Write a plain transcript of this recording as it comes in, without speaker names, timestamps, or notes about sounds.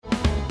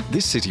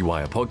This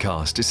Citywire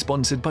podcast is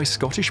sponsored by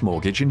Scottish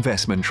Mortgage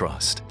Investment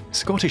Trust.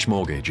 Scottish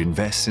Mortgage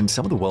invests in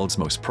some of the world's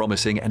most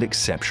promising and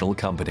exceptional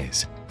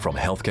companies. From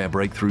healthcare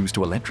breakthroughs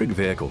to electric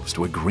vehicles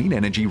to a green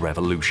energy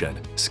revolution,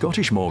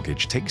 Scottish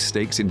Mortgage takes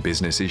stakes in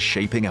businesses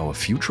shaping our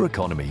future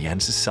economy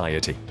and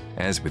society.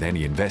 As with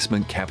any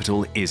investment,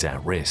 capital is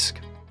at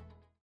risk.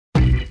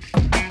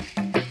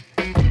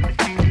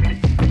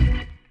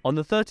 On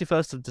the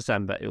 31st of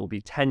December, it will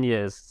be 10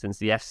 years since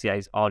the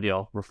FCA's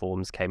RDR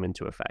reforms came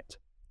into effect.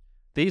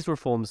 These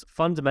reforms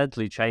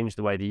fundamentally changed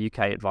the way the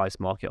UK advice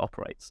market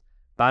operates,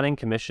 banning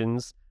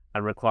commissions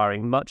and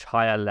requiring much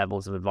higher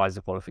levels of advisor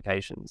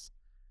qualifications.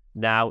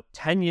 Now,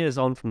 10 years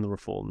on from the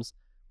reforms,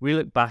 we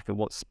look back at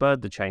what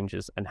spurred the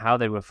changes and how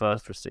they were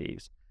first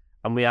received,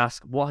 and we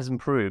ask what has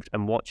improved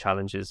and what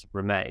challenges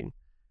remain.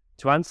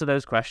 To answer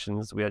those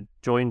questions, we are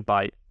joined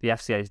by the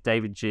FCA's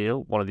David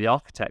Geale, one of the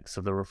architects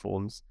of the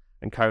reforms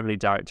and currently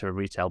Director of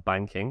Retail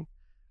Banking,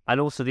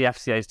 and also the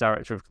FCA's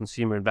Director of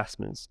Consumer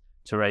Investments,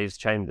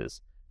 Therese,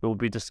 who will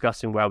be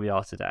discussing where we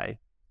are today.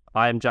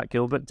 I am Jack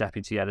Gilbert,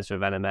 Deputy Editor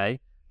of NMA,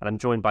 and I'm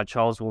joined by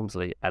Charles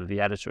Walmsley,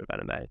 the Editor of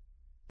NMA.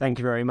 Thank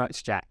you very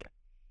much, Jack.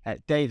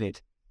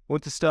 David, I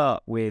want to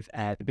start with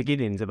the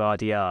beginnings of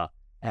RDR.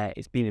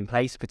 It's been in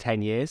place for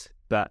 10 years,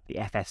 but the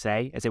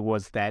FSA, as it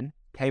was then,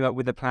 came up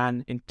with a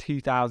plan in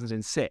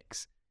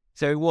 2006.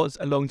 So it was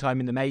a long time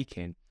in the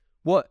making.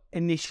 What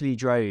initially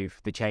drove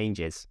the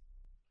changes?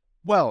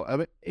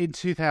 Well, in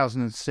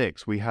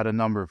 2006, we had a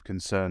number of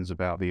concerns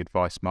about the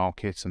advice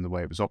market and the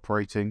way it was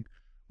operating.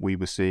 We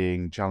were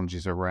seeing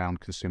challenges around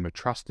consumer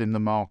trust in the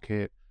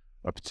market,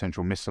 a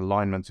potential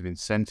misalignment of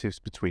incentives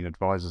between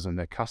advisors and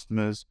their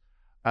customers,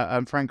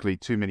 and frankly,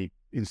 too many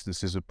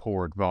instances of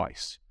poor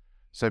advice.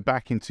 So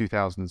back in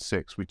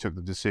 2006, we took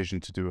the decision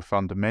to do a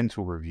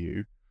fundamental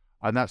review,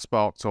 and that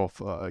sparked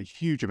off a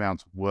huge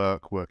amount of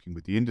work, working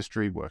with the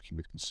industry, working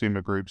with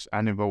consumer groups,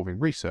 and involving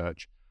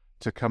research,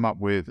 to come up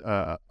with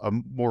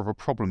more of a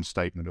problem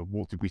statement of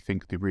what did we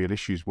think the real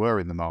issues were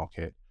in the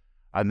market,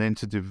 and then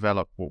to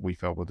develop what we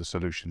felt were the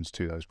solutions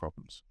to those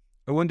problems.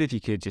 I wonder if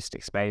you could just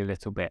explain a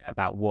little bit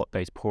about what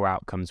those poor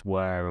outcomes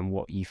were and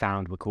what you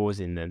found were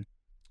causing them.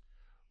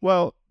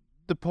 Well,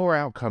 the poor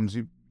outcomes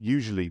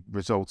usually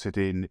resulted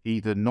in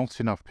either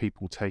not enough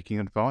people taking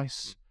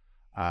advice,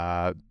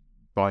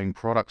 buying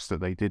products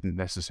that they didn't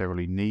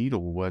necessarily need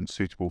or weren't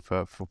suitable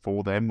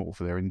for them or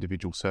for their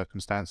individual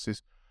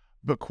circumstances.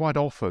 But quite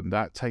often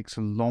that takes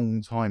a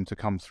long time to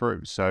come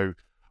through. So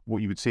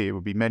what you would see, it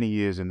would be many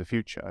years in the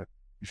future,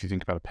 if you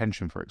think about a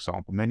pension, for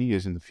example, many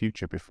years in the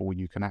future before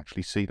you can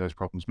actually see those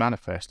problems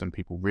manifest and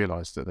people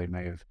realize that they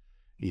may have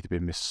either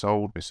been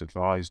missold,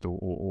 misadvised,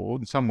 or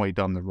in some way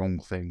done the wrong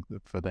thing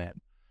for them.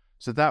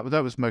 So that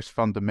was most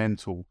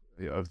fundamental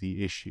of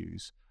the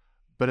issues.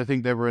 But I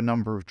think there were a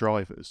number of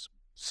drivers.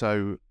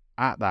 So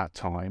at that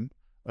time,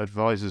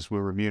 advisors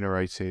were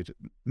remunerated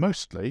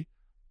mostly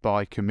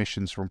by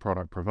commissions from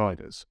product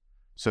providers.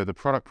 So the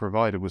product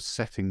provider was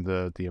setting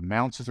the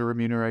amount of the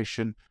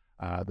remuneration,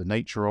 the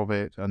nature of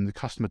it, and the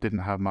customer didn't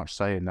have much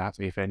say in that,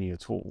 if any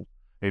at all.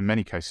 In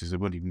many cases, they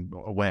weren't even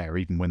aware,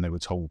 even when they were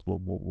told what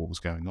was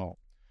going on.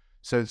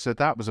 So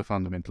that was a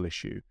fundamental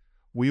issue.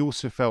 We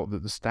also felt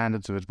that the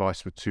standards of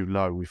advice were too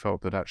low. We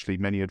felt that actually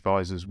many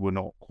advisors were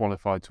not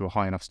qualified to a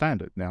high enough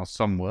standard. Now,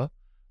 some were.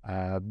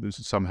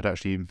 Some had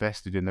actually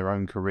invested in their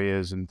own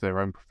careers and their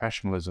own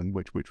professionalism,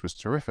 which was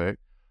terrific.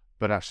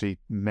 But actually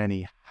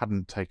many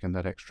hadn't taken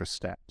that extra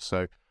step.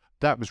 So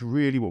that was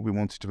really what we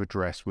wanted to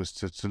address, was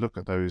to look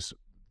at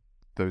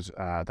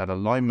that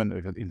alignment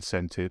of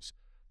incentives,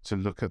 to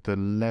look at the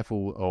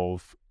level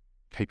of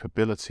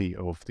capability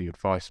of the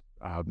advice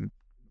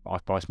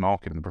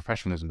market and the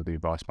professionalism of the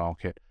advice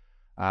market,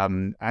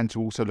 and to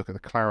also look at the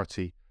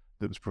clarity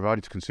that was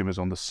provided to consumers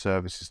on the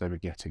services they were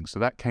getting. So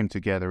that came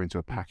together into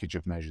a package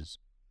of measures.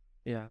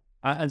 Yeah.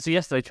 And so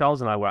yesterday, Charles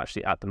and I were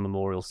actually at the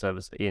memorial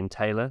service for Ian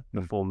Taylor,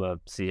 the former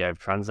CEO of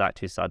Transact,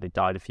 who sadly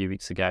died a few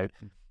weeks ago.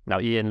 Now,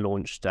 Ian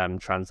launched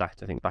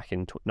Transact, I think, back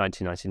in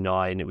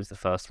 1999. It was the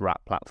first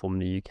wrap platform in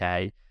the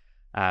UK,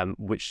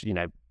 which,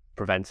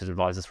 prevented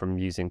advisors from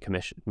getting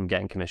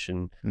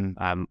commission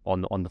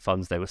on the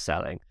funds they were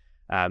selling.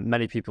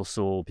 Many people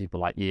saw people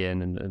like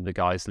Ian and the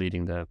guys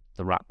leading the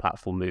wrap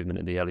platform movement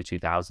in the early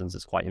 2000s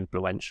as quite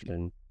influential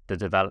in the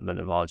development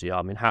of RDR.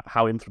 I mean,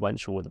 how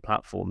influential were the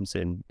platforms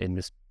in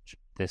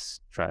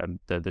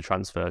the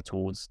transfer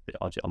towards the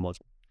RDR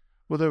model?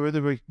 Well, there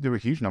were a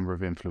huge number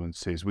of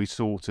influences. We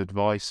sought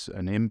advice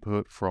and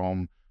input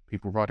from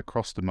people right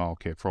across the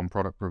market, from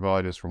product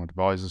providers, from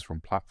advisors,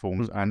 from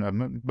platforms,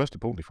 and most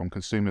importantly, from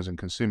consumers and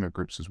consumer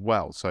groups as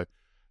well. So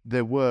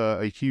there were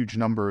a huge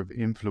number of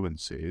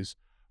influences,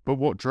 but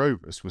what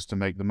drove us was to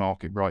make the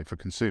market right for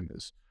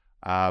consumers.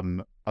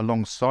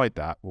 Alongside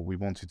that, what we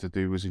wanted to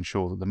do was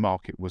ensure that the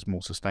market was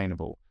more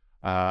sustainable,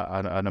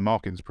 and a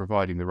market that's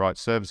providing the right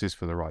services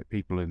for the right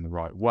people in the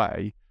right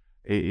way,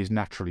 it is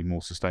naturally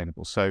more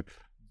sustainable. So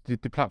do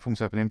platforms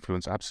have an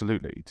influence?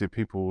 Absolutely. Do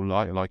people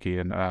like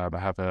Ian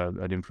have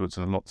an influence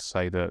and a lot to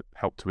say that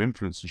help to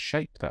influence and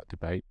shape that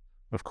debate?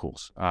 of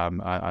course.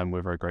 And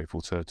we're very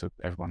grateful to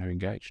everyone who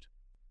engaged.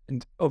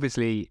 And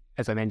obviously,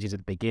 as I mentioned at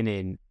the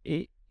beginning,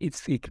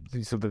 it's the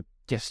sort of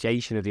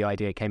gestation of the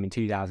idea came in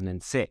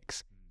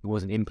 2006. It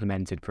wasn't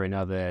implemented for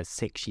another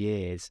 6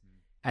 years.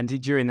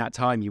 And during that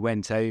time, you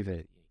went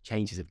over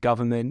changes of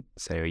government.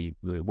 So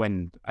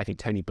when I think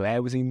Tony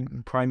Blair was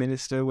in Prime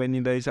Minister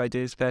when those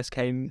ideas first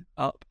came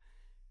up,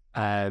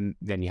 then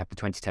you have the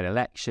 2010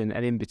 election,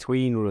 and in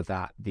between all of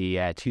that,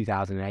 the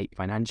 2008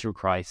 financial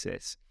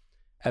crisis.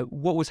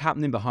 What was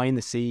happening behind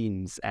the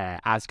scenes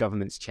as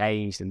governments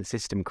changed and the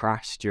system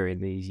crashed during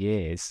these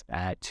years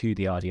to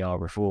the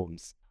RDR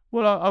reforms?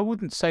 Well, I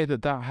wouldn't say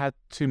that had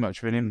too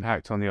much of an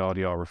impact on the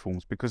RDR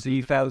reforms, because So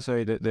you felt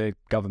so that the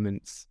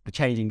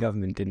changing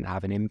government didn't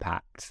have an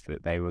impact,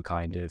 that they were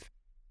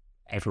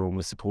everyone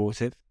was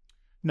supportive?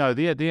 No,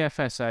 the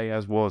FSA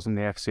as was and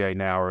the FCA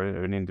now are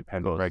an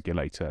independent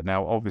regulator.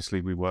 Now, obviously,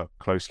 we work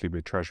closely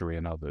with Treasury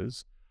and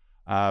others,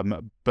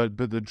 but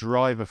the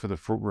driver for the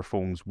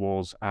reforms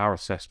was our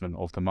assessment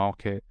of the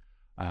market.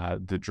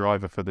 The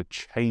driver for the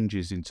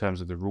changes in terms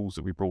of the rules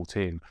that we brought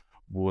in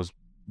was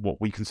what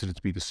we consider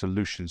to be the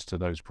solutions to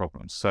those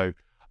problems. So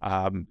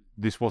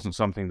this wasn't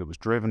something that was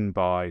driven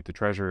by the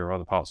Treasury or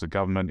other parts of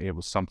government. It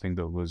was something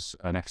that was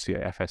an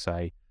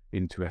FSA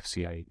into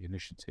FCA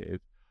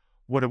initiative.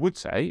 What I would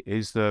say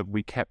is that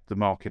we kept the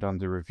market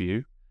under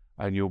review,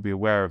 and you'll be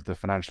aware of the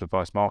Financial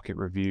Advice Market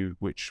Review,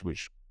 which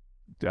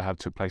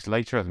took place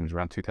later. I think it was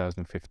around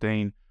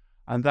 2015,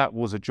 and that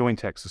was a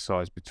joint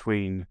exercise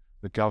between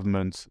the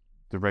government,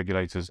 the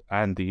regulators,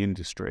 and the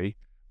industry,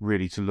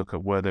 really to look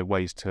at were there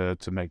ways to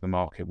make the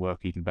market work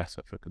even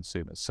better for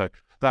consumers. So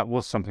that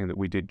was something that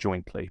we did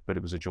jointly, but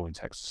it was a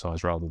joint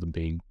exercise rather than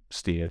being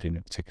steered in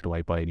a particular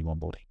way by any one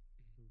body.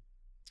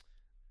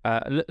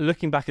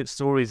 Looking back at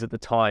stories at the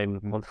time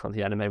on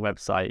the NMA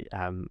website,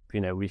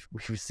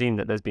 we've seen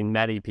that there's been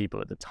many people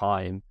at the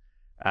time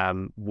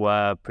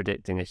were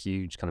predicting a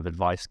huge kind of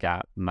advice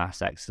gap,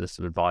 mass exodus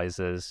of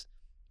advisors.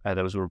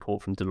 There was a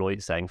report from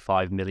Deloitte saying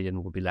 5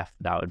 million will be left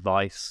without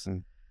advice.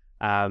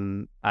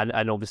 And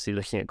obviously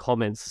looking at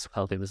comments as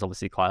well, there was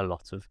obviously quite a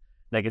lot of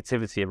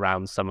negativity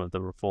around some of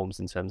the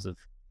reforms in terms of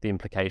the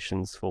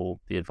implications for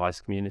the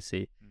advice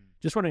community.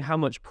 Just wondering how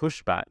much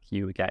pushback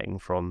you were getting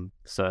from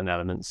certain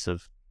elements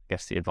of, I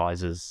guess, the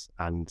advisors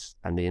and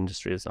the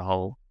industry as a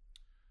whole.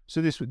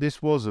 So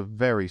this was a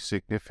very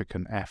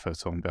significant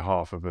effort on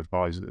behalf of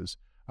advisors,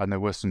 and there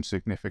were some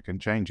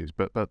significant changes,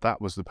 but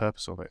that was the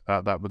purpose of it.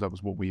 That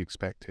was what we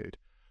expected.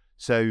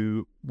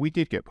 So we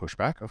did get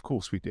pushback, of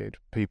course we did.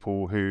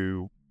 People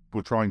who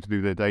were trying to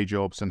do their day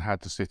jobs and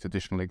had to sit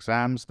additional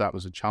exams, that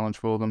was a challenge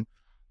for them.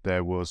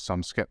 There was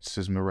some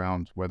skepticism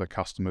around whether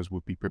customers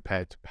would be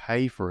prepared to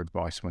pay for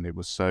advice when it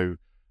was so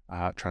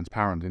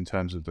transparent in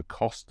terms of the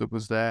cost that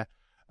was there.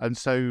 And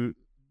so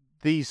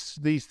these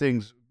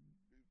things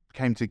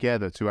came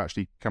together to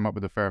actually come up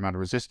with a fair amount of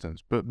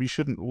resistance. But we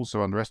shouldn't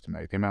also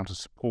underestimate the amount of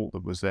support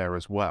that was there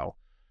as well.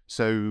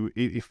 So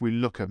if we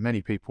look at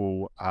many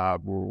people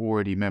were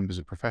already members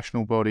of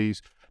professional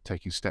bodies,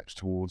 taking steps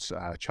towards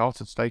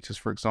chartered status,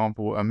 for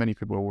example, and many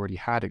people already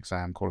had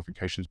exam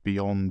qualifications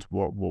beyond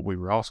what we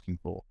were asking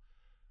for.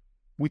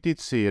 We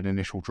did see an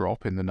initial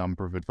drop in the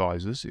number of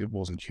advisors. It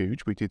wasn't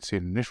huge. We did see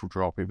an initial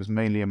drop. It was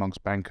mainly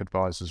amongst bank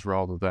advisors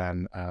rather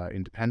than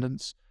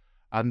independents.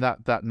 And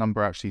that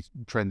number actually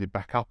trended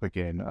back up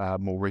again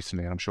more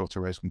recently. And I'm sure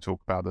Therese can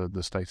talk about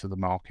the state of the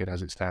market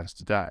as it stands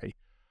today.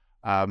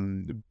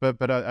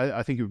 But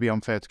I think it would be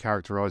unfair to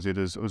characterize it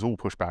as all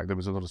pushback. There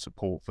was a lot of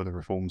support for the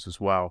reforms as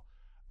well.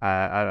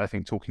 I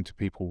think talking to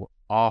people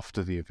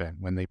after the event,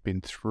 when they've been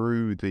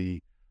through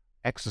the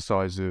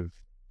exercise of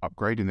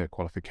upgrading their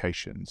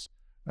qualifications,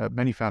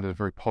 many found it a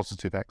very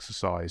positive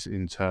exercise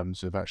in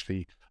terms of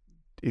actually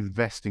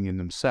investing in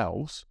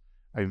themselves,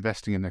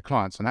 investing in their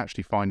clients, and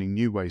actually finding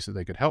new ways that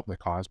they could help their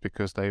clients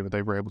because they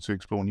were able to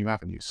explore new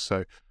avenues.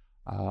 So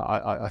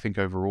I think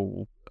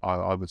overall,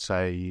 I would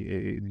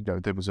say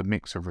there was a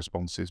mix of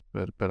responses,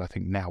 but I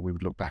think now we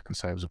would look back and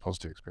say it was a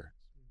positive experience.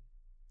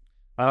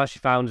 I actually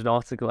found an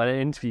article, an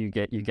interview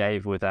you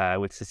gave with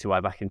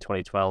Citywire back in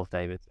 2012,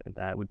 David,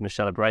 with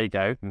Michelle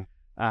Abrego,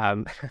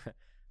 and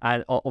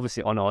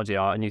obviously on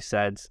RDR, and you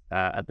said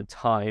at the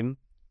time,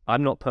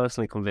 I'm not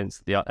personally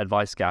convinced the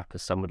advice gap,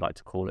 as some would like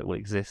to call it, will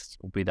exist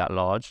or be that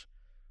large.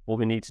 What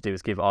we need to do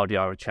is give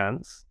RDR a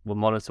chance. We'll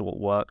monitor what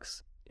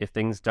works. If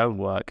things don't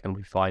work and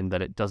we find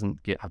that it doesn't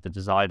have the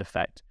desired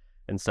effect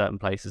in certain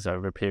places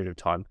over a period of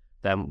time,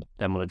 then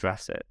we'll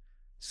address it.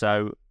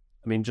 So,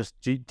 I mean, just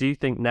do you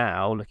think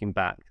now, looking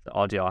back, that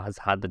RDR has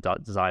had the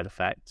desired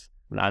effect?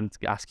 And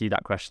to ask you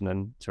that question,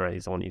 and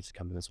Therese, I want you to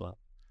come in as well.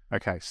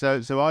 Okay,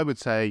 so I would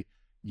say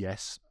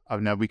yes.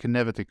 Now, we can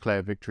never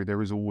declare victory.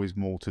 There is always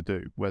more to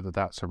do, whether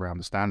that's around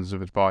the standards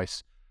of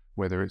advice,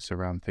 whether it's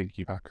around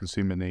thinking about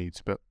consumer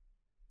needs. But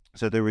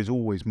so there is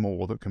always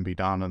more that can be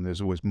done, and there's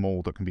always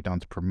more that can be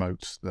done to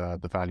promote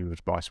the value of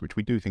advice, which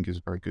we do think is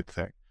a very good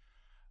thing.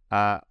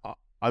 I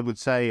would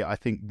say I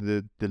think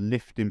the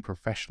lift in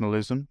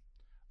professionalism,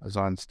 as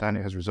I understand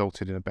it, has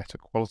resulted in a better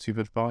quality of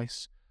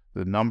advice.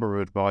 The number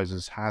of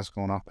advisors has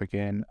gone up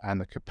again, and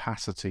the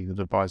capacity that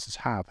advisors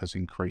have has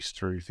increased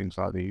through things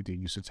like the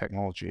use of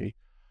technology.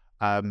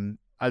 And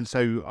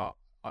so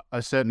I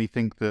certainly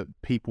think that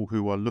people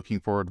who are looking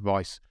for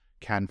advice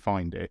can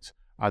find it.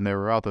 And there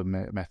are other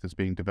methods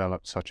being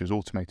developed, such as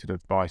automated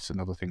advice and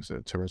other things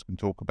that Therese can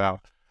talk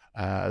about,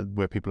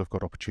 where people have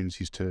got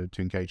opportunities to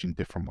engage in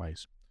different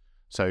ways.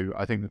 So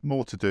I think there's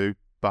more to do,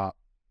 but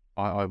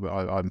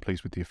I'm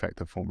pleased with the effect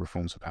that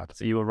reforms have had.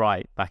 So you were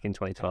right back in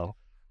 2012.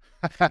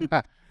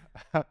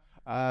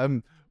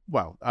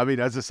 Well, I mean,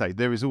 as I say,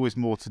 there is always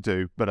more to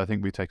do, but I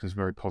think we've taken some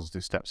very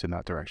positive steps in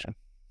that direction.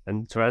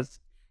 And Therese?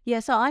 Yeah,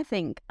 so I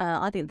think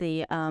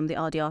the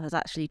RDR has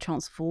actually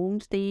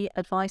transformed the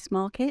advice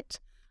market.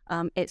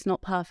 It's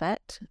not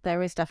perfect.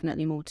 There is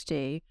definitely more to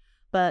do.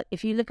 But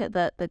if you look at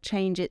the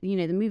change,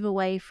 the move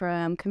away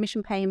from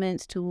commission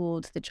payments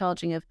towards the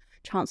charging of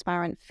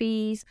transparent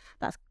fees,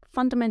 that's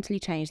fundamentally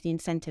changed the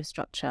incentive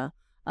structure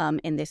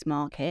in this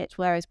market.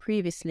 Whereas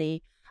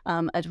previously,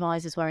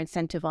 advisors were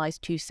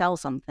incentivized to sell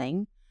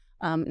something.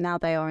 Now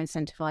they are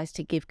incentivized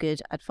to give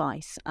good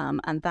advice.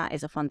 And that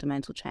is a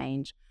fundamental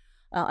change.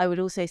 I would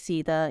also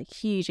see the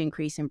huge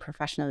increase in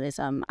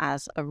professionalism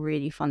as a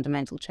really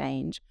fundamental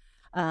change.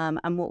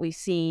 And what we've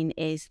seen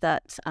is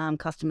that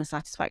customer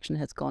satisfaction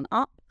has gone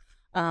up.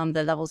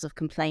 The levels of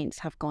complaints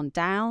have gone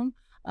down.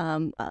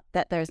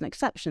 That there is an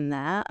exception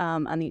there.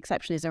 And the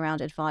exception is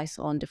around advice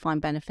on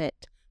defined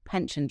benefit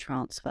pension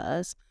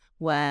transfers,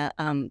 where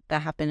there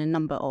have been a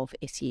number of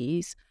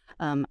issues,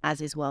 as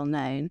is well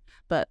known.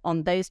 But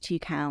on those two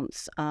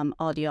counts,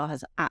 RDR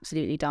has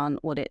absolutely done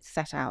what it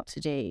set out to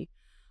do.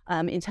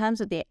 In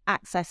terms of the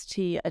access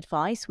to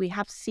advice, we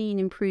have seen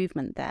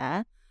improvement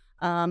there.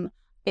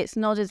 It's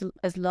not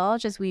as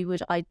large as we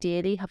would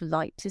ideally have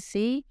liked to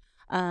see.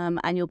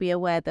 And you'll be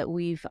aware that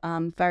we've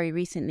very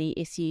recently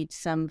issued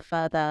some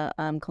further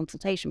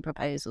consultation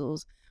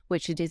proposals,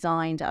 which are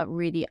designed at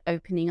really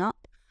opening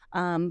up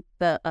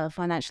the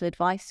financial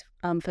advice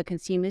for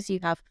consumers. You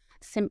have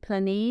simpler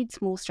needs,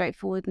 more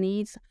straightforward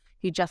needs,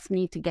 who just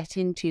need to get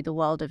into the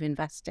world of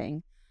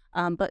investing.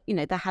 But,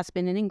 there has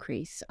been an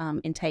increase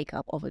in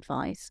take-up of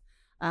advice.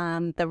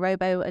 The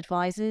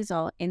robo-advisors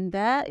are in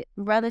there,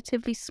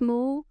 relatively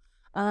small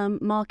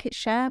market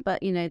share,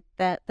 but,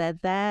 they're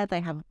there,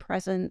 they have a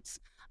presence.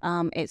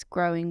 It's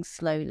growing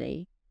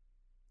slowly.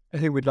 I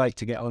think we'd like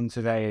to get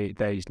onto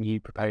those new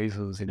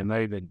proposals in a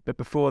moment. But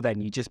before then,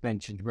 you just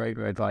mentioned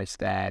robo-advice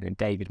there, and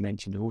David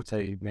mentioned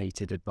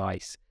automated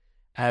advice.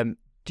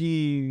 Do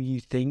you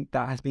think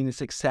that has been a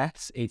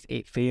success?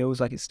 It feels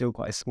like it's still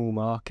quite a small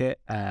market.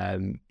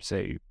 Do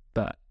you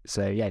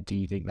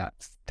think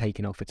that's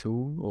taken off at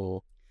all,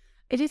 or?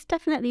 It is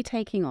definitely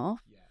taking off.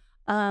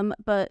 Yeah.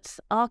 But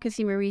our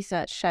consumer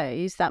research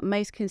shows that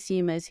most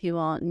consumers who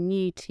are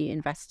new to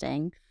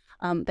investing,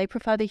 they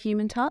prefer the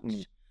human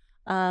touch.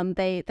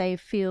 They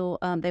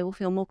will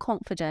feel more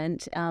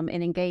confident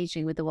in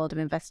engaging with the world of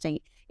investing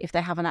if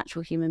they have an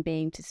actual human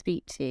being to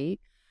speak to.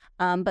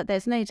 But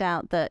there's no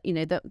doubt that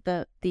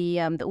the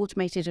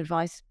automated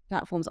advice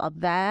platforms are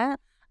there.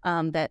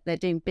 They're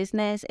doing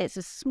business. It's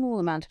a small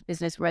amount of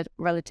business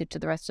relative to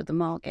the rest of the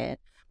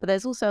market, but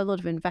there's also a lot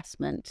of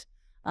investment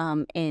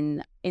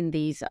in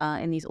these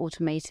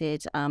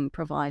automated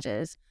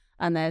providers,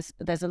 and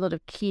there's a lot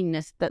of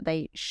keenness that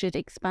they should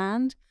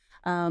expand.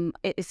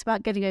 It's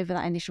about getting over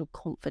that initial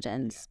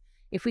confidence.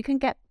 If we can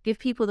give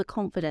people the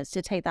confidence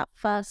to take that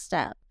first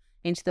step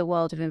into the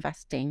world of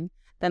investing,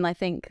 then I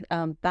think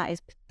that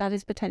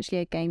is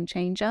potentially a game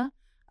changer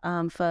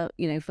for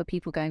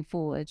people going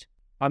forward.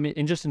 I mean,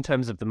 in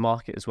terms of the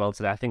market as well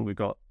today, I think we've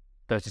got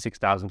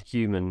 36,000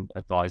 human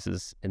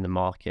advisors in the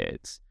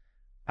market.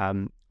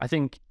 I'm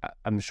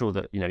sure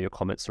that your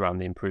comments around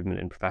the improvement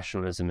in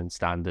professionalism and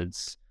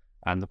standards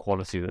and the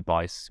quality of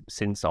advice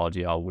since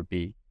RDR would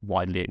be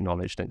widely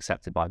acknowledged and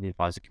accepted by the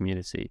advisor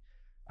community.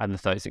 And the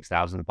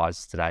 36,000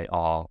 advisors today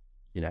are,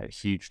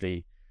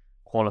 hugely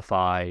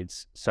qualified.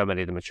 So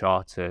many of them are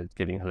chartered,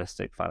 giving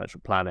holistic financial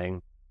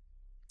planning.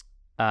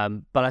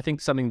 But I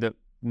think something that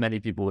many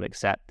people would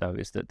accept, though,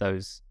 is that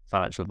those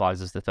financial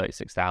advisors, the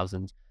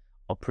 36,000,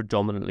 are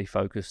predominantly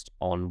focused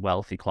on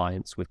wealthy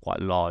clients with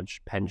quite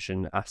large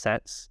pension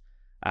assets,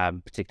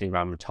 particularly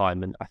around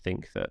retirement. I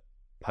think that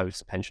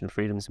post-pension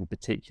freedoms in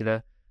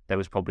particular, there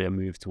was probably a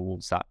move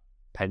towards that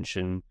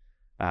pension,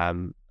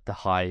 the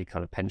high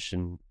kind of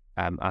pension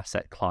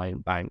asset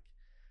client bank.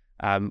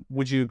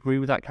 Would you agree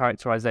with that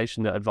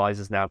characterization that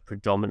advisors now,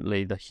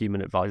 predominantly the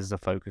human advisors, are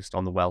focused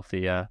on the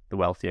wealthier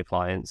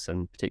clients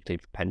and particularly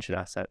for pension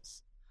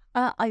assets?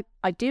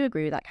 I do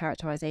agree with that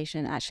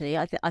characterization, actually.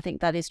 I think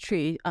that is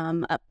true.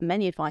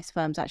 Many advice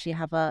firms actually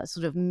have a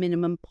sort of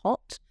minimum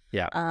pot,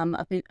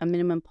 a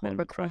minimum pot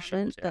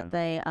requirement that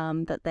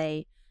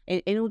they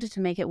in order to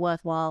make it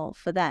worthwhile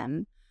for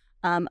them.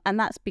 And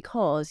that's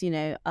because,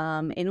 in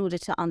order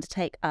to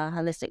undertake a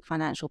holistic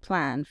financial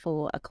plan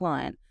for a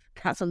client,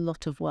 that's a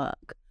lot of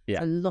work. Yeah.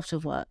 It's a lot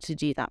of work to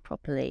do that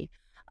properly.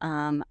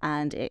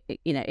 And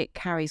it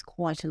carries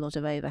quite a lot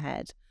of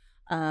overhead.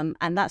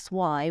 And that's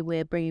why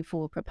we're bringing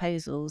forward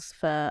proposals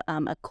for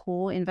a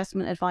core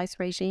investment advice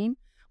regime,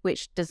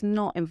 which does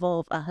not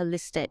involve a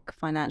holistic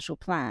financial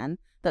plan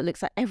that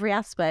looks at every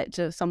aspect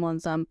of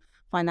someone's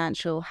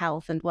financial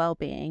health and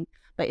well-being,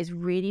 but is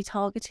really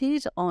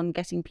targeted on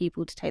getting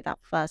people to take that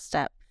first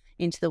step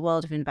into the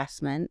world of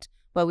investment,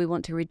 where we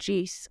want to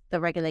reduce the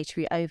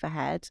regulatory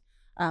overhead,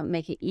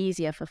 make it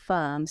easier for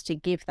firms to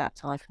give that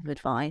type of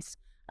advice,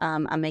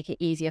 and make it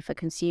easier for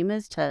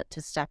consumers to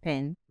step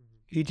in.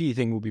 Who do you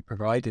think will be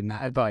providing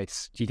that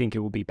advice? Do you think it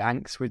will be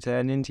banks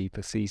returning? Do you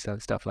foresee some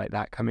stuff like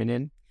that coming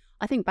in?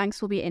 I think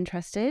banks will be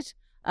interested.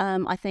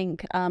 I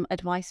think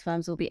advice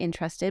firms will be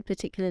interested,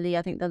 particularly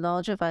I think the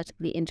larger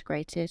vertically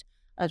integrated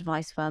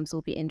advice firms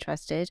will be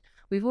interested.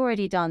 We've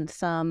already done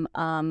some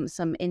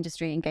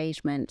industry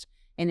engagement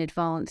in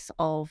advance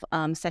of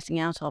setting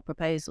out our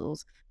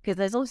proposals, because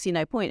there's obviously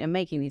no point in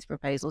making these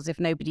proposals if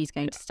nobody's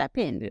going to step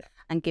in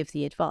and give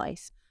the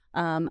advice.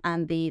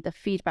 And the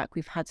feedback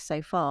we've had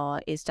so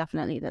far is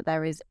definitely that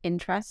there is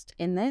interest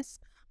in this,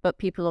 but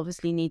people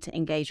obviously need to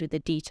engage with the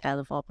detail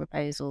of our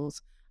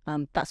proposals.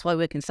 That's why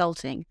we're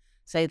consulting,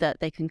 so that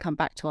they can come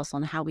back to us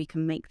on how we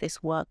can make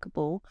this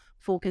workable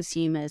for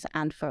consumers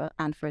and for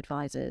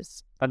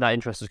advisors. And that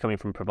interest is coming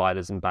from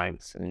providers and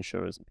banks and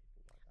insurers.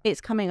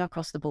 It's coming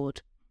across the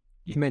board.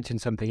 You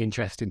mentioned something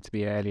interesting to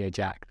me earlier,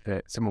 Jack,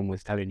 that someone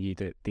was telling you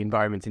that the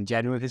environment in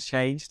general has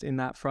changed in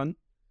that front.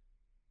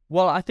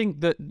 Well, I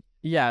think that,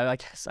 yeah,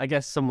 I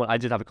guess I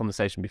did have a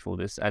conversation before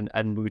this, and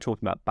we were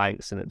talking about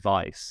banks and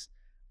advice.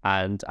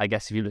 And I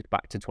guess if you look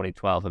back to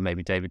 2012, and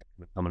maybe David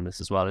can come on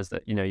this as well, is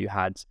that, you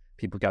had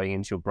people going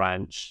into your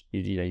branch,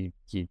 you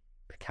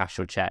cash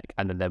your check,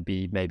 and then there'd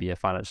be maybe a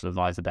financial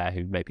advisor there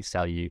who'd maybe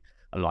sell you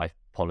a life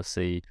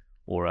policy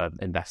or an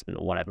investment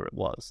or whatever it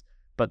was.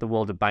 But the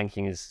world of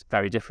banking is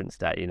very different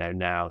today.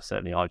 Now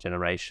certainly our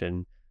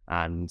generation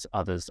and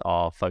others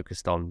are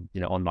focused on,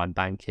 online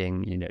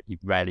banking. You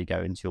rarely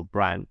go into your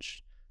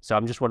branch. So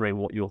I'm just wondering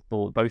what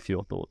both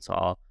your thoughts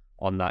are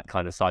on that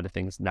kind of side of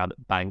things now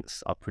that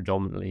banks are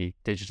predominantly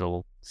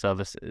digital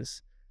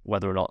services,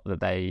 whether or not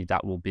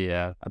that will be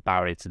a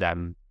barrier to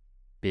them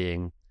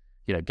being,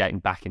 getting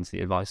back into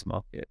the advice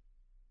market.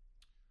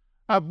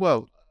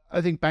 Well, I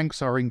think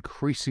banks are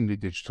increasingly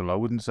digital. I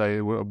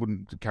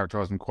wouldn't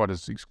characterize them quite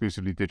as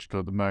exclusively digital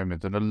at the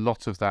moment. And a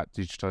lot of that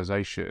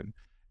digitization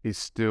is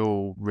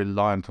still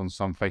reliant on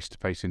some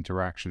face-to-face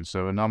interaction.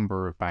 So a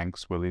number of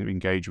banks will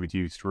engage with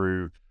you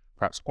through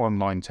perhaps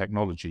online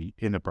technology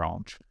in a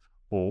branch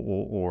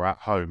or at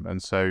home.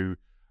 And so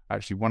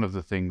actually one of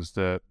the things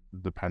that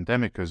the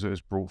pandemic has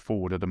brought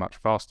forward at a much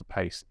faster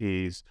pace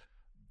is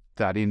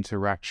that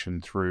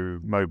interaction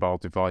through mobile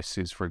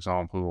devices, for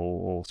example,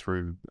 or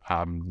through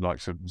like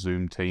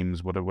Zoom,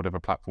 Teams, whatever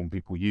platform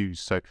people use.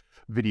 So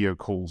video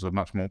calls are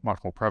much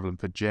more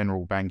prevalent for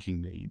general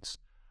banking needs.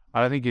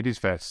 And I think it is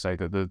fair to say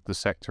that the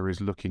sector is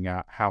looking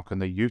at how can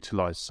they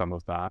utilize some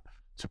of that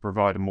to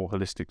provide a more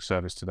holistic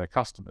service to their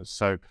customers.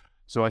 So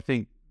I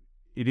think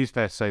it is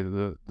fair to say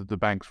that the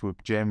banks would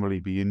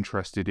generally be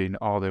interested in,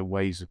 are there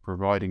ways of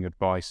providing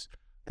advice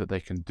that they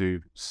can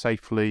do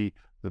safely,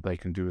 that they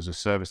can do as a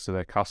service to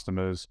their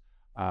customers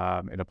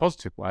in a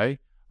positive way.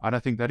 And I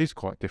think that is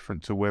quite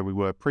different to where we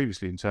were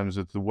previously in terms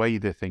of the way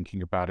they're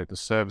thinking about it, the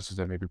services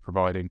they may be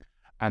providing,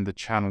 and the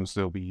channels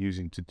they'll be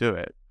using to do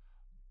it.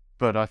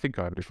 But I think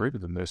I would agree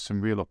with them. There's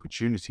some real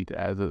opportunity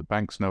there that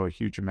banks know a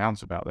huge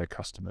amount about their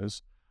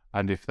customers.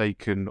 And if they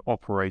can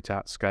operate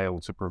at scale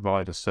to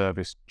provide a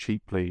service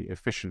cheaply,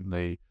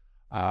 efficiently,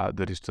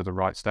 that is to the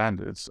right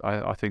standards,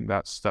 I think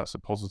that's a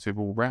positive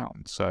all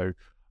round. So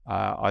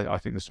I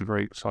think there's some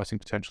very exciting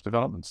potential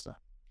developments there.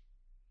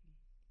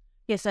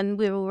 Yes, and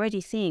we're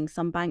already seeing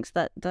some banks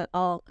that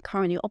are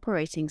currently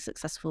operating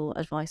successful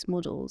advice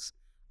models,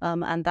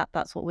 and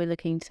that's what we're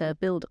looking to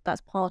build.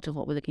 That's part of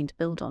what we're looking to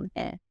build on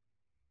here.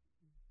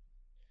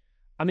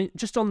 I mean,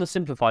 just on the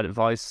simplified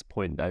advice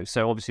point, though,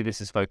 so obviously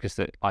this is focused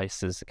at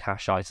ISAs,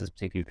 cash ISAs,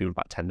 particularly people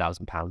about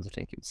 £10,000, I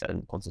think it was said in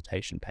the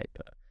consultation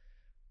paper.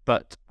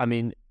 But, I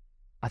mean,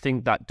 I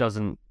think that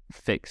doesn't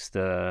fix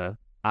the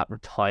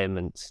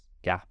at-retirement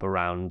gap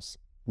around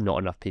not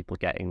enough people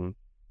getting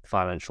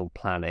financial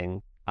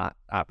planning at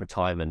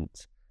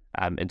retirement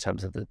in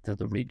terms of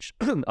the reach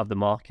of the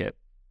market.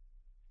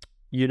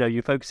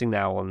 You're focusing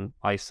now on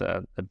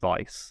ISA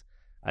advice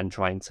and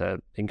trying to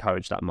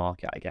encourage that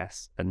market, I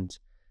guess, and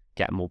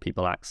get more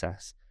people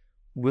access.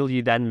 Will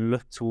you then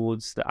look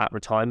towards the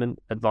at-retirement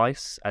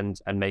advice and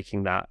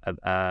making that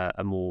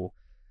a more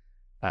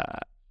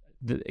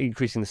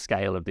increasing the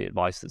scale of the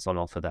advice that's on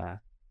offer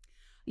there?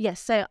 Yes,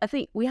 so I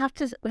think we have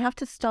to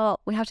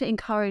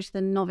encourage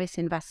the novice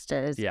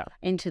investors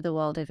into the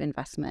world of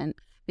investment,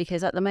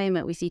 because at the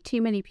moment we see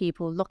too many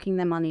people locking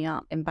their money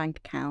up in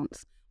bank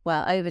accounts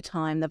where over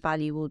time the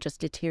value will just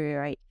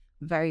deteriorate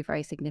very,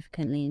 very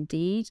significantly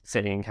indeed.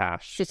 Sitting in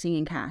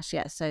cash,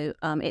 yeah. So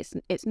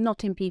it's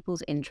not in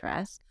people's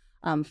interest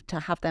to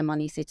have their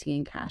money sitting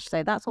in cash.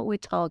 So that's what we're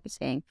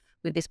targeting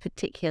with this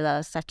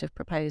particular set of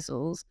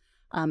proposals,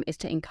 is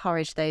to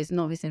encourage those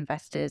novice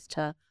investors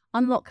to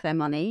unlock their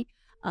money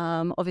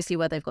Obviously,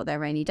 where they've got their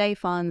rainy day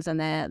funds and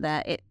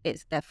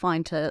they're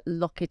fine to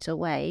lock it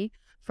away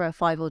for a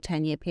 5 or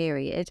 10 year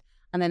period,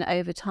 and then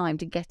over time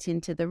to get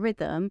into the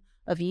rhythm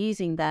of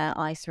using their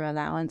ISA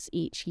allowance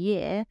each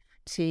year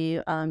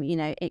to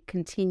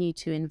continue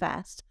to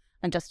invest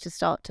and just to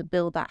start to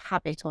build that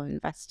habit of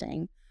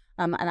investing.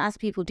 And as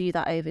people do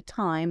that over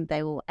time,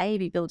 they will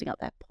be building up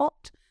their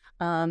pot,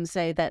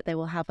 so that they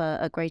will have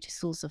a greater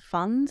source of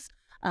funds,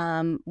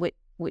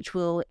 which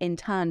will in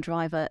turn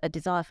drive a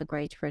desire for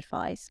greater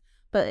advice.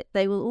 But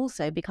they will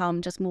also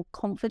become just more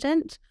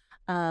confident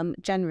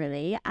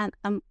generally,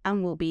 and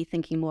will be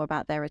thinking more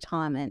about their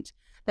retirement.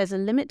 There's a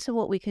limit to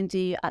what we can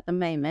do at the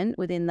moment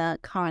within the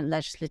current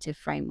legislative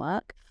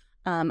framework,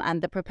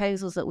 and the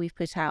proposals that we've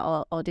put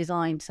out are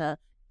designed to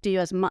do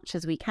as much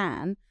as we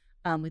can.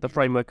 The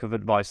framework of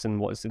advice and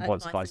what's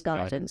advice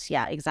guidance.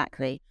 Yeah,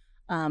 exactly.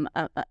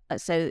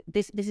 So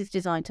this is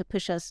designed to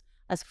push us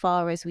as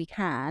far as we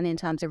can in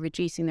terms of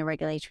reducing the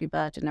regulatory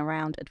burden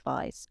around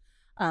advice.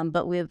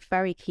 But we're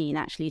very keen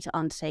actually to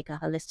undertake a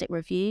holistic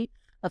review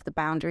of the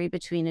boundary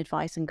between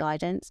advice and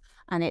guidance.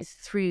 And it's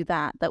through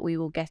that we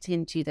will get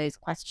into those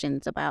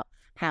questions about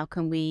how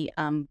can we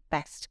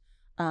best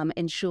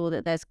ensure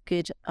that there's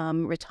good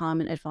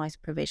retirement advice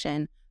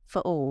provision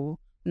for all,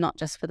 not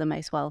just for the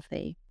most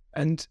wealthy.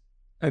 And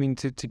I mean,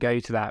 to go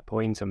to that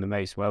point on the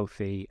most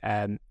wealthy,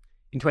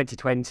 in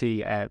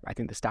 2020, I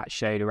think the stats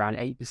showed around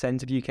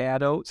 8% of UK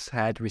adults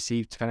had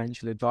received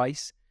financial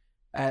advice.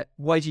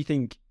 Why do you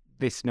think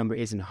this number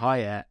isn't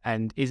higher?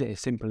 And is it as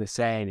simple as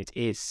saying it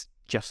is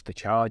just the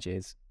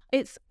charges?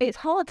 It's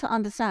hard to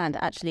understand,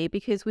 actually,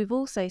 because we've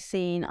also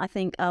seen, I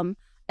think,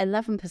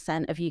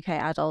 11% of UK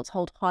adults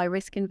hold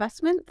high-risk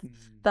investments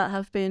that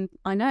have been,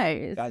 I know,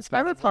 it's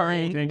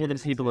terrifying.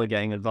 People are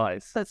getting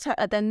advice.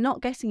 They're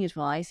not getting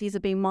advice. These are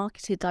being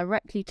marketed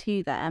directly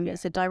to them. Yeah.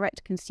 It's a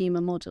direct consumer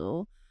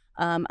model.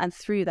 And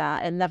through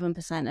that,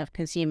 11% of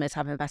consumers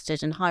have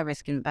invested in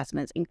high-risk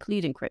investments,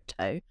 including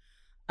crypto.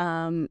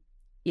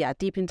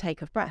 Deep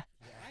intake of breath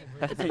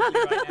at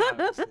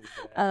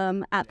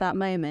that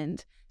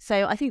moment.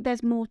 So I think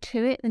there's more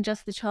to it than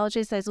just the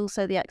charges. There's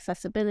also the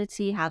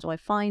accessibility. How do I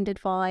find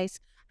advice?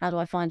 How do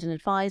I find an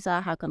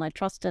advisor? How can I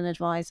trust an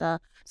advisor?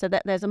 So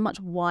that there's a much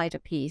wider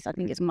piece. I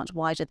think it's much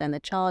wider than the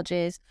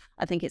charges.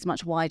 I think it's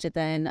much wider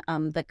than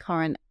the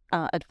current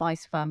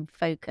advice firm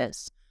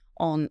focus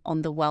on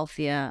the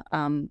wealthier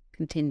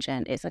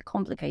contingent. It's a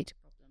complicated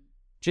problem.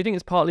 Do you think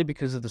it's partly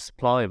because of the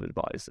supply of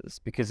advisors?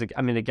 Because,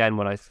 I mean, again,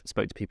 when I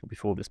spoke to people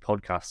before this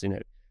podcast,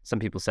 some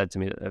people said to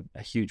me that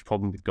a huge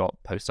problem we've got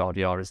post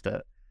RDR is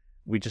that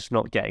we're just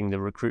not getting the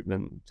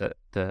recruitment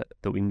that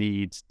we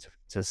need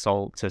to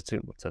solve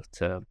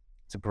to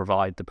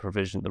provide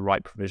the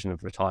right provision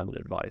of retirement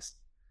advice,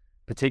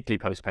 particularly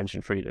post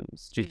pension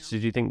freedoms. Do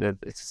you think that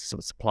it's a sort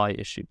of supply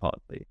issue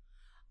partly?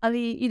 I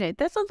mean,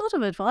 there's a lot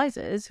of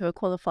advisors who are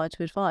qualified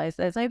to advise.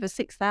 There's over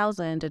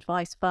 6,000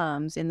 advice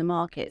firms in the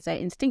market. So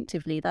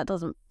instinctively, that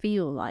doesn't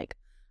feel like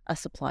a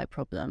supply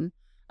problem.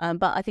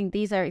 But I think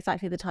these are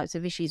exactly the types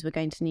of issues we're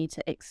going to need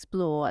to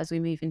explore as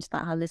we move into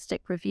that holistic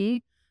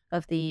review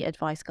of the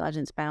advice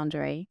guidance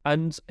boundary.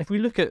 And if we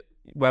look at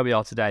where we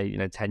are today,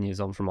 10 years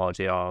on from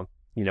RDR,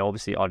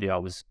 obviously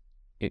RDR was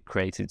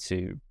created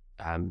to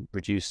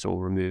reduce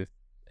or remove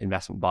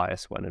investment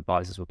bias when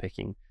advisors were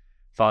picking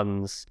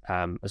funds,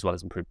 as well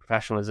as improve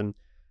professionalism.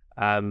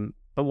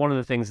 But one of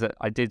the things that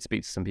I did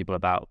speak to some people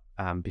about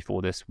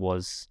before this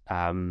was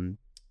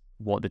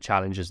what the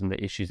challenges and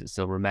the issues that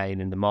still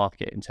remain in the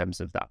market in terms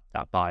of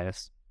that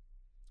bias.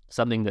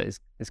 Something that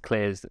is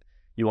clear is that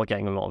you are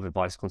getting a lot of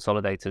advice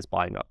consolidators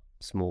buying up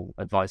small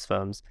advice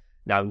firms.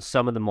 Now, in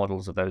some of the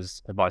models of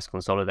those advice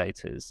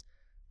consolidators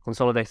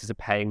are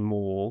paying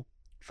more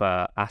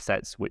for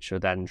assets which are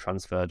then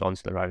transferred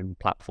onto their own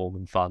platform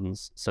and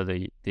funds. So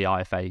the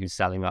IFA who's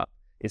selling up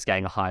is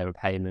getting a higher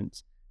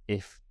payment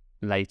if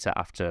later,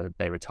 after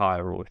they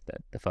retire or if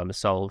the firm is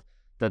sold,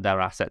 that their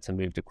assets are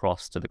moved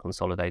across to the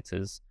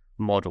consolidators'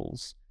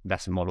 models,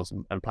 investment models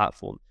and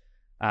platform.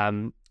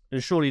 And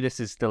surely this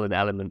is still an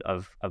element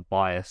of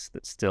bias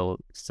that's still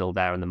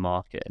there in the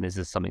market. And is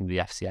this something the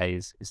FCA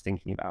is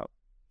thinking about?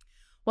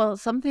 Well,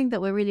 something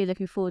that we're really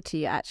looking forward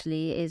to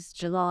actually is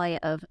July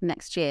of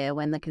next year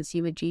when the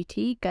Consumer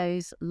Duty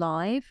goes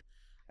live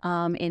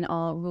in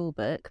our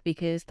rulebook,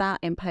 because that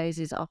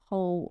imposes a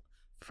whole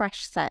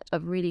fresh set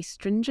of really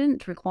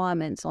stringent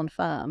requirements on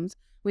firms,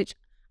 which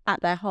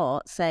at their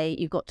heart say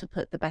you've got to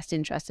put the best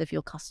interest of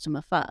your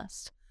customer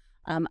first.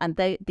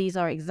 And these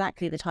are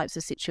exactly the types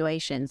of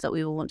situations that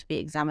we will want to be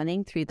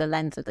examining through the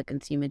lens of the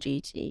Consumer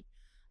Duty.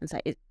 And so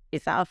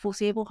is that a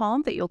foreseeable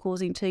harm that you're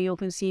causing to your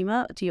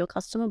consumer, to your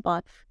customer,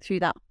 through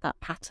that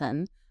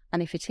pattern?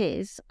 And if it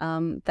is,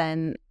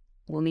 then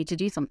we'll need to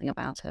do something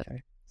about it.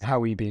 Okay. How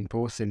will you be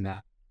enforcing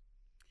that?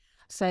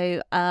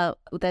 So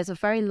there's a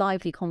very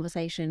lively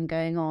conversation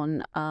going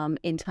on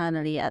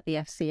internally at the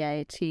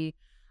FCA to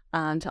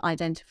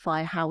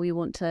identify how we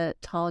want to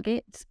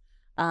target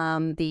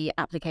the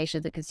application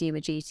of the Consumer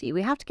Duty.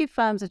 We have to give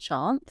firms a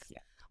chance. Yeah.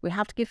 We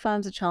have to give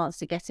firms a chance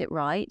to get it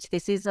right.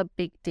 This is a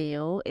big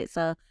deal. It's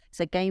a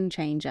game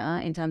changer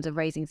in terms of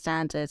raising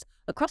standards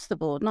across the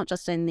board, not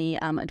just in the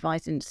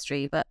advice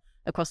industry, but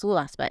across all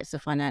aspects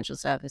of financial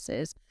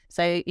services.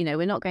 So,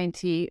 we're not going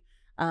to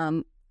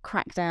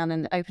crack down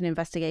and open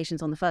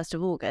investigations on the 1st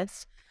of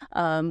August.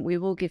 We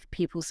will give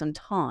people some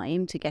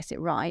time to get it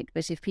right.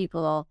 But if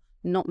people are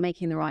not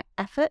making the right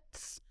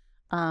efforts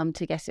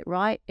to get it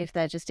right, if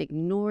they're just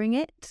ignoring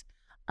it,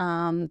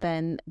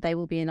 then they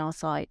will be in our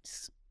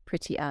sights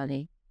pretty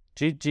early.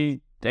 Do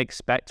you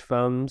expect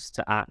firms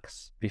to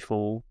act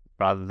before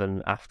rather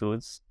than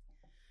afterwards?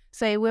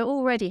 So we're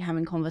already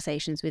having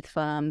conversations with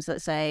firms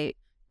that say,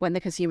 when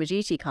the consumer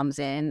duty comes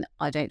in,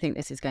 I don't think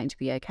this is going to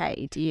be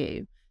okay. Do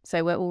you?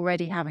 So we're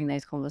already having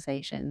those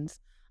conversations.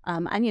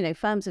 And,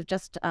 firms have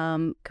just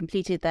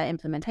completed their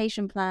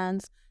implementation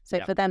plans. So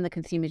for them, the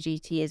consumer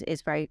duty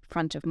is very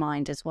front of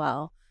mind as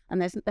well.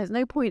 And there's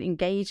no point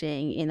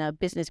engaging in a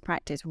business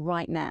practice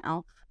right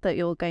now that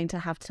you're going to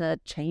have to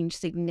change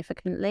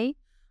significantly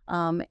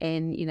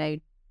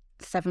in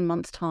 7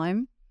 months'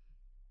 time.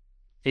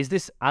 Is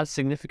this as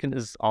significant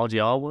as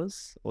RDR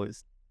was, or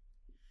is?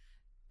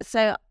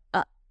 So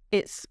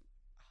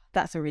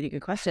that's a really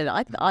good question.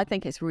 I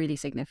think it's really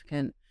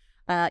significant.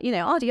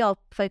 RDR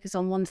focus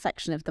on one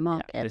section of the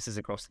market. Yeah, this is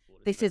across the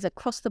board. This is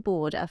across the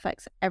board. It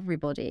affects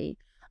everybody.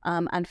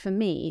 And for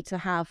me to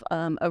have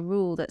a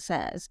rule that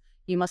says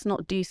you must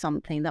not do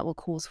something that will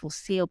cause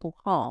foreseeable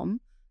harm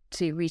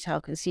to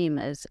retail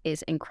consumers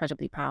is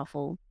incredibly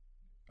powerful.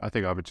 I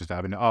think I would just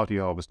add,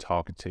 RDR was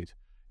targeted.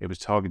 It was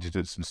targeted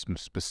at some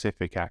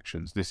specific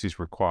actions. This is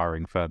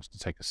requiring firms to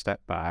take a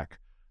step back,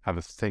 have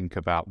a think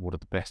about what are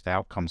the best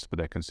outcomes for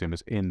their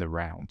consumers in the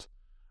round.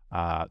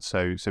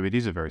 So it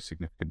is a very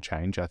significant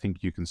change. I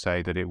think you can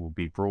say that it will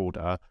be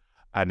broader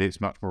and it's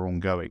much more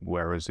ongoing.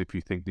 Whereas if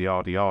you think the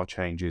RDR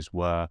changes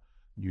were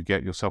you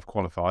get yourself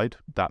qualified,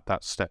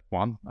 that's step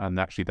one, and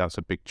actually that's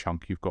a big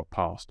chunk you've got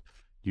past.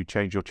 You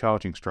change your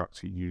charging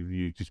structure.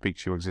 You speak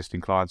to your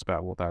existing clients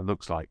about what that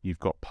looks like. You've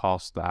got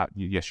past that.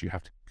 Yes, you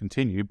have to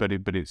continue, but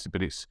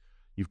it's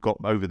you've got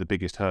over the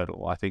biggest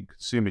hurdle. I think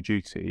consumer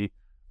duty,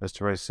 as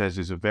Therese says,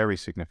 is a very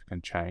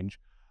significant change,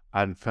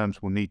 and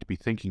firms will need to be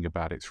thinking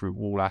about it through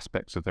all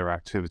aspects of their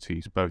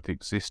activities, both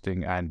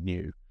existing and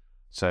new.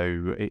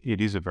 So it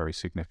is a very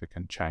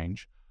significant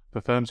change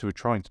for firms who are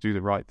trying to do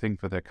the right thing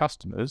for their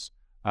customers.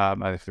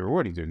 And if they're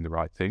already doing the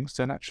right things,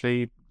 then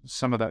actually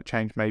some of that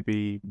change may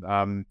be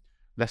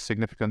less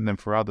significant than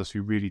for others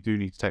who really do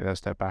need to take that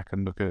step back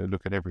and look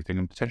at everything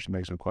and potentially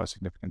make some quite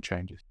significant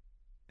changes.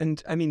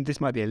 And I mean, this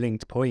might be a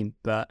linked point,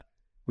 but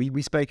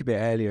we spoke a bit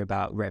earlier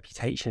about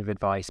reputation of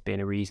advice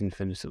being a reason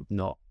for sort of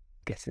not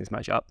getting as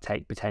much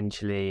uptake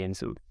potentially, and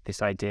sort of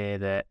this idea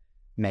that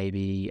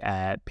maybe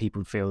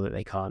people feel that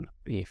they can't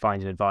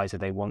find an advisor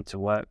they want to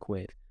work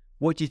with.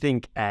 What do you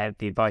think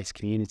the advice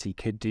community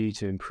could do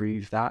to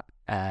improve that?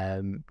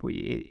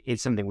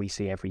 It's something we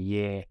see every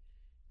year.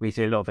 We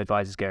see a lot of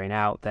advisors going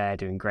out there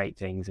doing great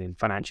things in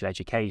financial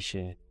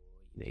education,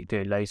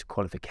 doing loads of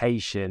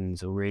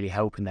qualifications or really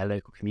helping their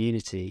local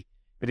community.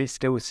 But it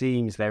still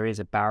seems there is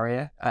a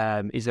barrier.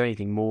 Is there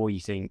anything more you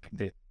think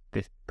that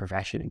this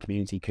profession and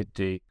community could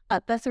do?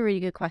 That's a really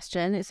good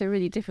question. It's a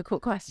really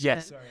difficult question.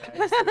 Yes.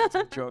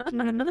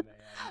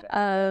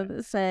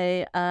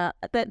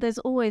 There's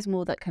always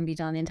more that can be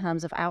done in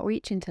terms of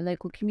outreach into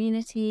local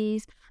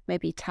communities,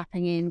 maybe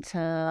tapping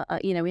into,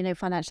 we know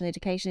financial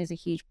education is a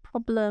huge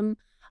problem,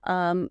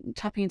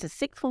 tapping into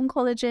sixth form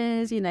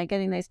colleges,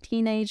 getting those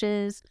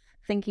teenagers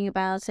thinking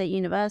about it,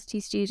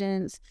 university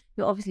students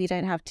who obviously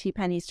don't have two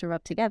pennies to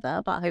rub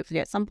together, but hopefully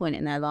at some point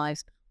in their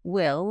lives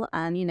will,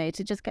 and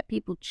to just get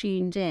people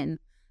tuned in.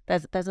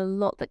 There's a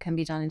lot that can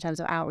be done in terms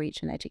of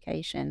outreach and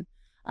education,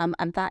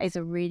 and that is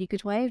a really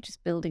good way of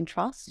just building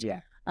trust.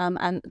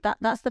 And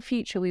that's the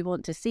future we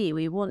want to see.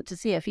 We want to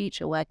see a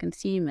future where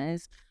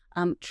consumers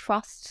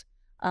trust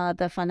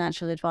the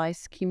financial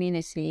advice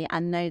community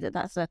and know that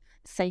that's a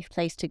safe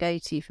place to go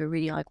to for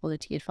really high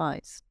quality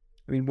advice.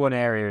 I mean, one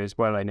area as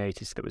well I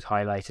noticed that was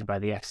highlighted by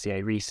the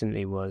FCA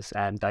recently was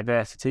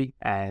diversity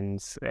and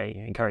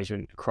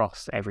encouragement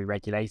across every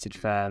regulated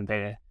firm.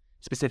 There's a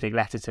specific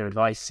letter to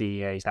advice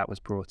CEOs that was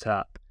brought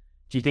up.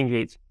 Do you think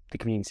it's the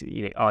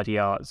community,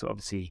 RDR has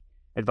obviously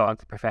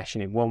advanced the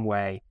profession in one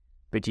way,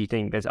 but do you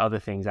think there's other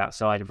things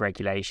outside of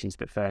regulations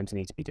that firms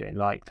need to be doing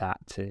like that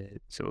to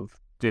sort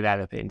of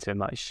develop it into a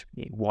much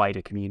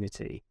wider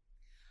community?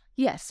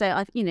 Yes,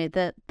 so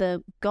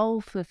the goal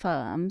for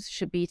firms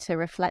should be to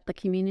reflect the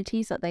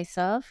communities that they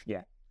serve.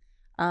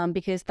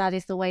 Because that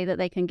is the way that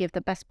they can give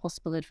the best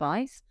possible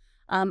advice,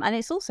 and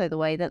it's also the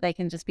way that they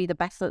can just be the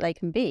best that they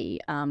can be,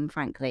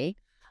 frankly,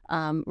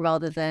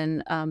 rather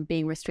than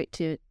being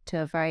restricted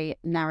to a very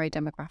narrow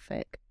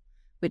demographic.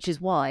 Which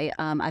is why,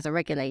 as a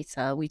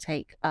regulator, we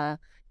take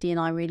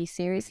D&I really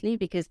seriously,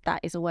 because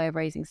that is a way of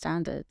raising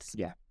standards.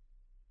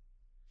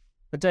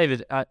 But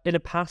David, in a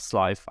past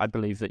life, I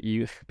believe that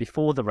you,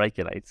 before the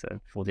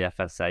regulator, before the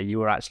FSA, you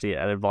were actually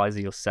an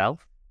advisor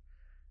yourself.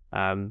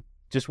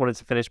 Just wanted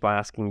to finish by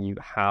asking you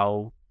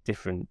how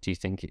different do you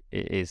think it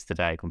is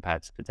today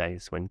compared to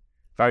the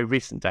very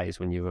recent days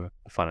when you were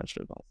a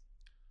financial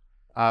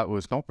advisor? Well,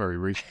 it's not very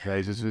recent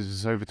days. This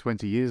was over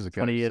 20 years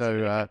ago. 20 years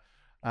ago.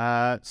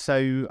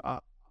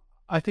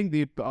 I think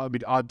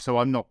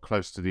I'm not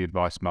close to the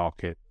advice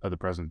market at the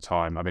present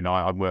time. I mean,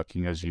 I'm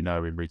working, as you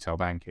know, in retail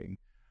banking.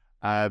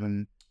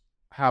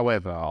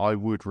 However, I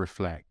would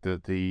reflect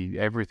that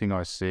everything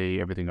I see,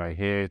 everything I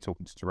hear,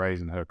 talking to Therese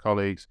and her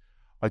colleagues,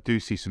 I do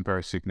see some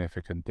very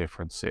significant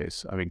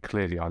differences. I mean,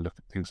 clearly I look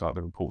at things like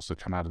the reports that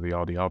come out of the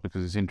RDR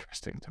because it's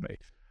interesting to me.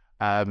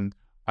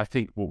 I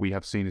think what we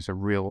have seen is a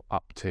real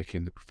uptick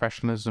in the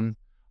professionalism.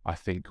 I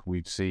think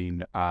we've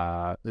seen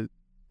the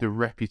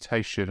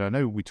reputation. I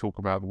know we talk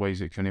about the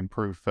ways it can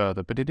improve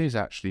further, but it is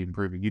actually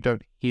improving. You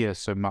don't hear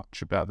so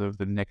much about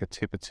the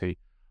negativity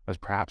as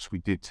perhaps we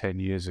did 10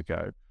 years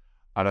ago.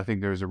 And I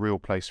think there is a real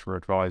place for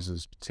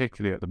advisors,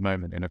 particularly at the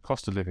moment in a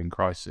cost of living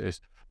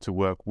crisis, to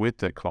work with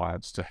their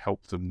clients to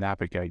help them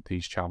navigate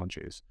these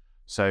challenges.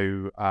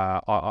 So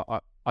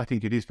I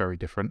think it is very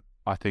different.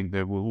 I think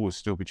there will always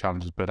still be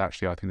challenges, but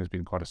actually I think there's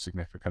been quite a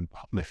significant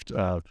uplift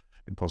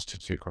in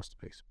positivity across the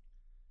piece.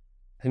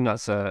 I think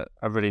that's a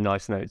really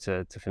nice note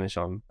to finish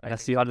on. I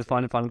guess you had a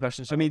final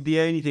question. I mean, the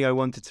only thing I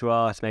wanted to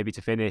ask maybe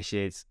to finish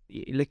is,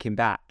 looking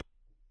back,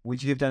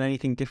 would you have done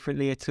anything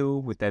differently at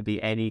all? Would there be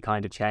any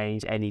kind of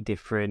change, any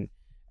different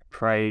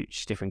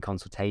approach, different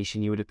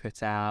consultation you would have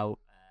put out?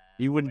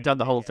 You wouldn't have done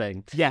the whole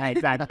thing. Yeah,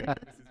 exactly. This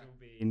has all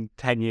been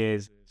 10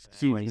 years.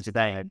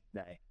 Today.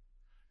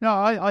 No,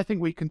 I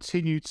think we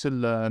continue to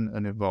learn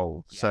and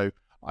evolve. Yeah. So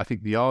I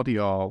think the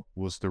RDR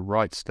was the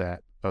right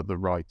step at the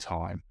right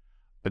time.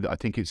 But I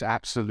think it's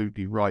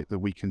absolutely right that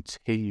we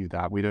continue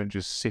that. We don't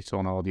just sit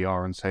on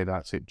RDR and say,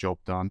 that's it, job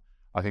done.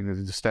 I think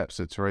there's the steps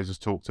that Therese has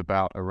talked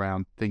about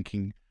around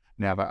thinking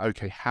now about,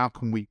 okay, how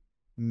can we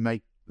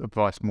make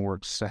advice more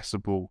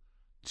accessible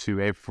to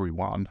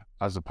everyone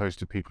as opposed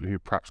to people who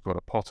perhaps got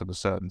a pot of a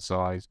certain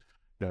size?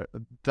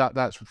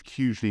 That's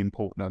hugely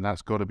important, and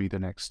that's got to be the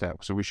next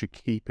step. So we should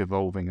keep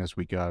evolving as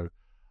we go.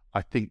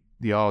 I think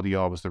the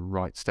RDR was the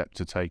right step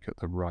to take at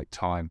the right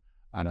time,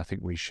 and I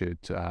think we should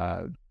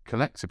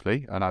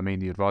collectively, and I mean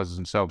the advisors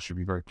themselves, should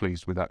be very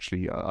pleased with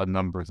actually a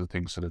number of the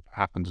things that have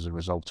happened as a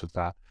result of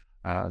that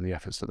and the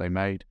efforts that they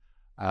made.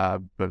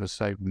 But as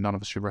I say, none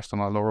of us should rest on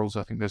our laurels.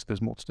 I think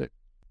there's more to do.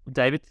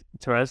 David,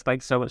 Therese,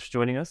 thanks so much for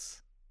joining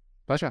us.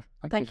 Pleasure.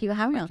 Thank you for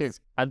having us.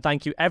 And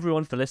thank you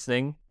everyone for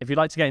listening. If you'd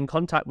like to get in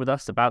contact with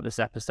us about this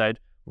episode,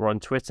 we're on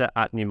Twitter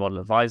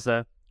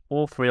 @NewModelAdvisor,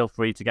 or feel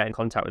free to get in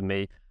contact with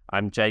me.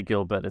 I'm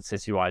Gilbert at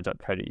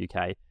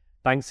citywire.co.uk.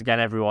 Thanks again,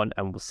 everyone,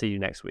 and we'll see you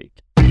next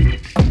week.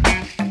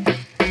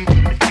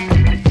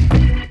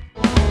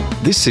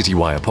 This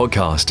Citywire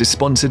podcast is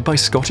sponsored by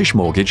Scottish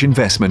Mortgage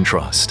Investment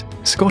Trust.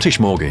 Scottish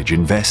Mortgage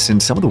invests in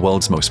some of the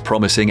world's most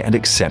promising and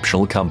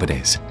exceptional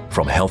companies.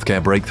 From healthcare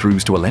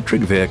breakthroughs to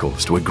electric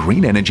vehicles to a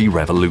green energy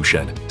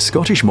revolution,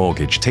 Scottish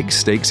Mortgage takes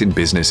stakes in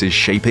businesses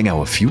shaping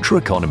our future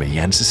economy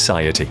and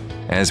society.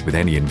 As with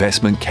any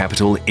investment,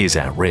 capital is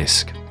at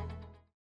risk.